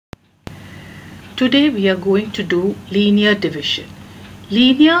Today we are going to do linear division.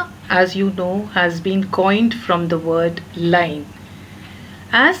 Linear, as you know, has been coined from the word line.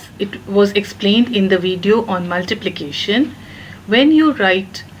 As it was explained in the video on multiplication, when you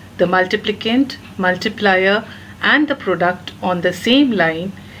write the multiplicand, multiplier and the product on the same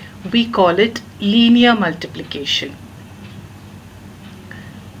line, we call it linear multiplication.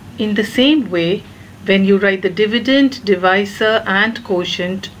 In the same way, when you write the dividend, divisor and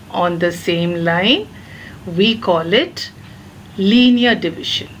quotient on the same line, we call it linear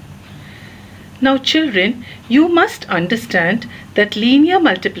division. Now children, you must understand that linear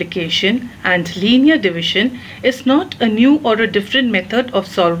multiplication and linear division is not a new or a different method of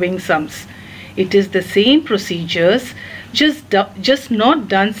solving sums. It is the same procedures, just not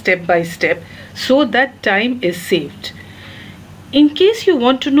done step by step, so that time is saved. In case you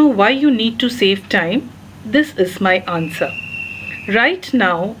want to know why you need to save time, this is my answer. Right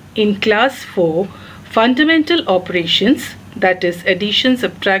now in class 4, fundamental operations, that is addition,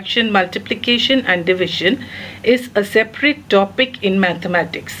 subtraction, multiplication and division, is a separate topic in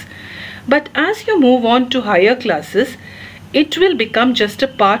mathematics. But as you move on to higher classes, it will become just a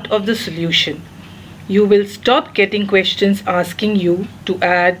part of the solution. You will stop getting questions asking you to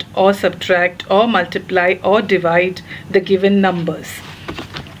add or subtract or multiply or divide the given numbers.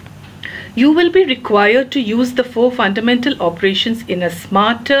 You will be required to use the 4 fundamental operations in a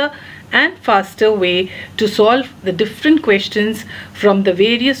smarter and faster way to solve the different questions from the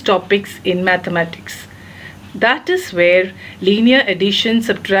various topics in mathematics. That is where linear addition,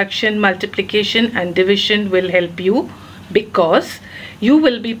 subtraction, multiplication and division will help you, because you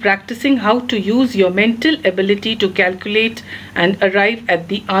will be practicing how to use your mental ability to calculate and arrive at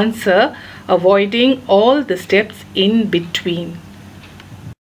the answer, avoiding all the steps in between.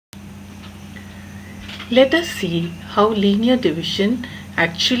 Let us see how linear division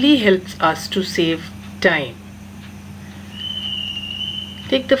actually helps us to save time.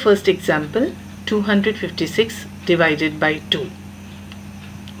 Take the first example, 256 divided by 2.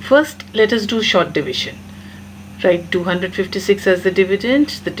 First, let us do short division. Write 256 as the dividend,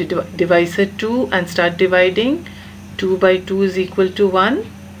 the divisor 2, and start dividing. 2 by 2 is equal to 1.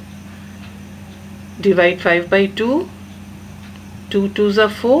 Divide 5 by 2. 2 2s are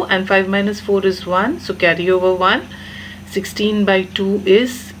 4 and 5 minus 4 is 1. So carry over 1. 16 by 2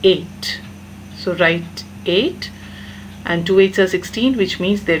 is 8. So write 8. And 2 8s are 16, which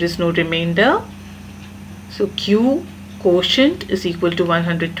means there is no remainder. So Q quotient is equal to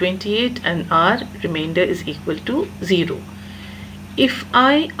 128 and R remainder is equal to 0. If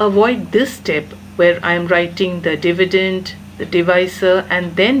I avoid this step where I am writing the dividend, the divisor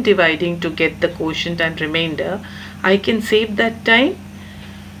and then dividing to get the quotient and remainder, I can save that time.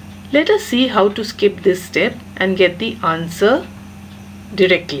 Let us see how to skip this step and get the answer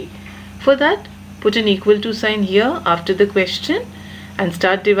directly. For that, put an equal to sign here after the question and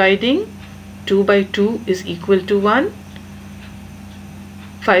start dividing. 2 by 2 is equal to 1.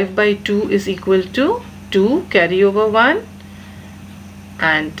 5 by 2 is equal to 2, carry over 1,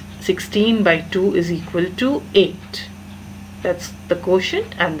 and 16 by 2 is equal to 8. That's the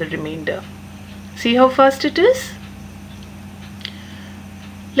quotient and the remainder. See how fast it is?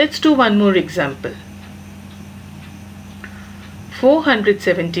 Let's do one more example.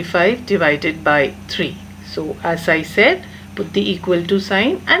 475 divided by 3. So as I said, put the equal to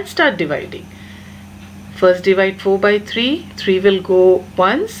sign and start dividing. First divide 4 by 3. 3 will go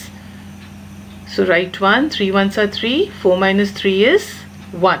once. So write 1. 3 ones are 3. 4 minus 3 is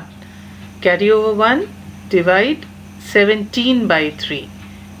 1. Carry over 1. Divide 17 by 3.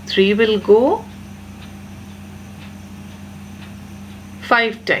 3 will go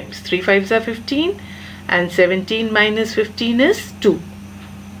 5 times. 3 5s are 15 and 17 minus 15 is 2.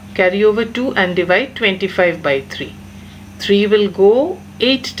 Carry over 2 and divide 25 by 3. 3 will go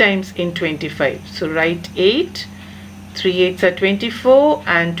 8 times in 25. So write 8. 3 8s are 24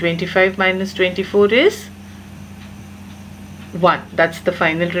 and 25 minus 24 is 1. That's the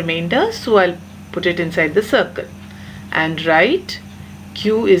final remainder. So I'll put it inside the circle and write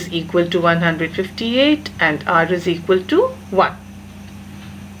Q is equal to 158 and R is equal to 1.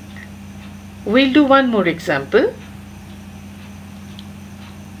 We'll do one more example.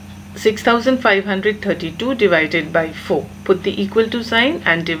 6532 divided by 4. Put the equal to sign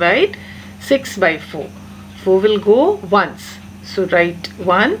and divide 6 by 4. 4 will go once. So write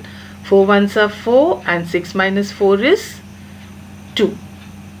 1. 4 ones are 4 and 6 minus 4 is 2.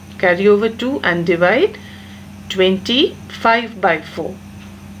 Carry over 2 and divide 25 by 4.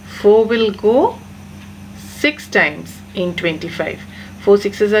 4 will go 6 times in 25. 4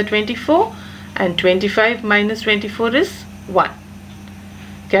 6s are 24 and 25 minus 24 is 1.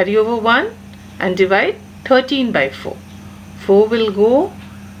 Carry over 1 and divide 13 by 4. 4 will go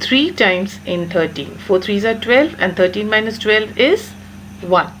 3 times in 13. 4 3s are 12 and 13 minus 12 is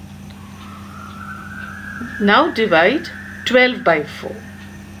 1. Now divide 12 by 4.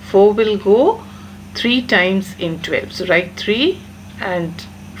 4 will go 3 times in 12. So write 3 and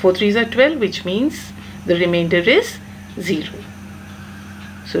 4 3s are 12, which means the remainder is 0.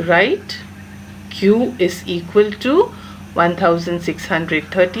 So write Q is equal to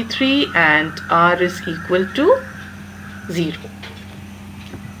 1633 and R is equal to 0.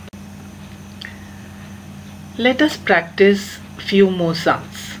 Let us practice few more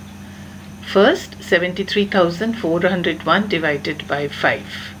sums. First, 73,401 divided by 5.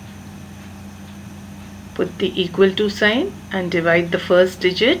 Put the equal to sign and divide the first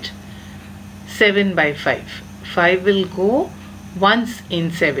digit 7 by 5. 5 will go once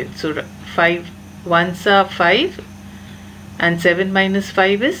in 7. So 5 ones are 5 and 7 minus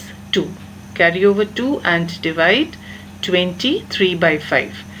 5 is 2. Carry over 2 and divide 23 by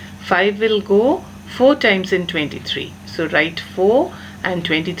 5. 5 will go 4 times in 23. So write 4 and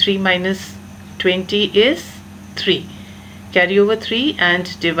 23 minus 20 is 3. Carry over 3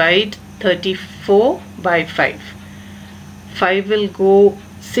 and divide 34 by 5. 5 will go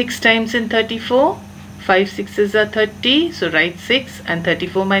 6 times in 34. 5 6s are 30. So write 6 and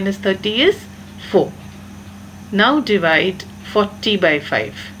 34 minus 30 is 4. Now divide 40 by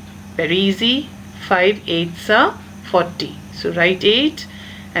 5. Very easy. 5 8s are 40. So write 8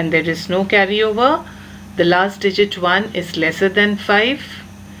 and there is no carryover. The last digit 1 is lesser than 5.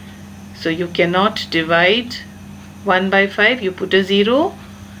 So you cannot divide 1 by 5. You put a 0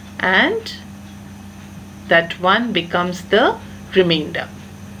 and that 1 becomes the remainder.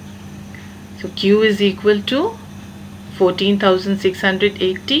 So Q is equal to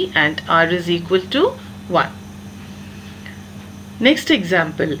 14,680 and R is equal to 1. Next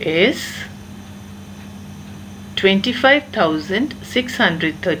example is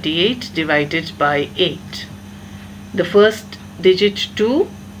 25,638 divided by 8. The first digit 2,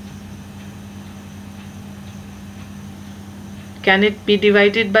 can it be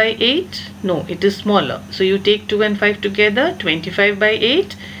divided by 8? No, it is smaller. So you take 2 and 5 together, 25 by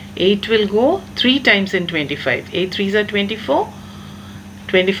 8. 8 will go 3 times in 25. 8 3s are 24.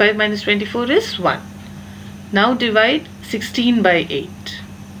 25 minus 24 is 1. Now divide 16 by 8.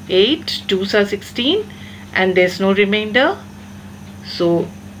 8 2s are 16 and there's no remainder. So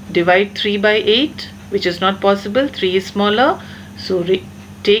divide 3 by 8, which is not possible. 3 is smaller. So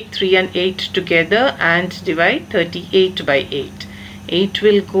take 3 and 8 together and divide 38 by 8. 8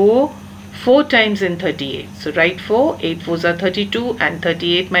 will go 4 times in 38. So write 4. 8 4s are 32 and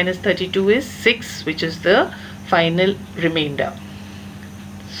 38 minus 32 is 6, which is the final remainder.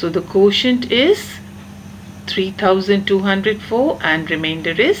 So the quotient is 3,204 and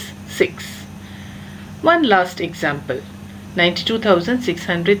remainder is 6. One last example.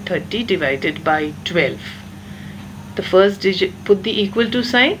 92,630 divided by 12. The first digit, put the equal to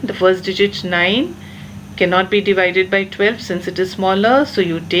sign. The first digit 9 cannot be divided by 12 since it is smaller. So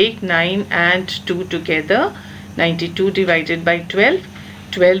you take 9 and 2 together. 92 divided by 12.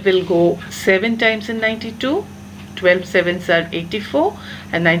 12 will go 7 times in 92. 12 7s are 84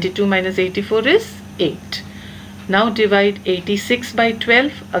 and 92 minus 84 is 8. Now divide 86 by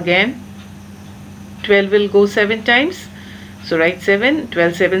 12. Again 12 will go 7 times. So write 7.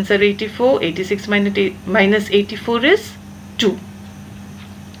 12 7s are 84. 86 minus 84 is 2.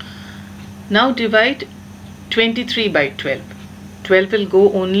 Now divide 23 by 12. 12 will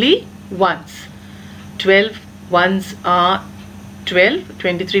go only once. 12 ones are 12.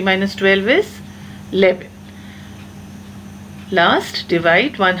 23 minus 12 is 11. Last,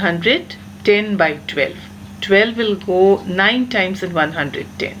 divide 110 by 12. 12 will go 9 times in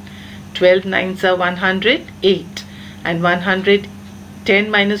 110. 12 9s are 108 and 110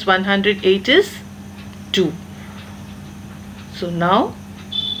 minus 108 is 2. So now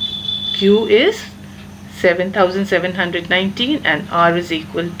Q is 7,719 and R is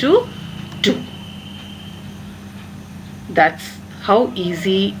equal to 2. That's how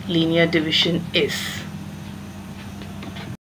easy linear division is.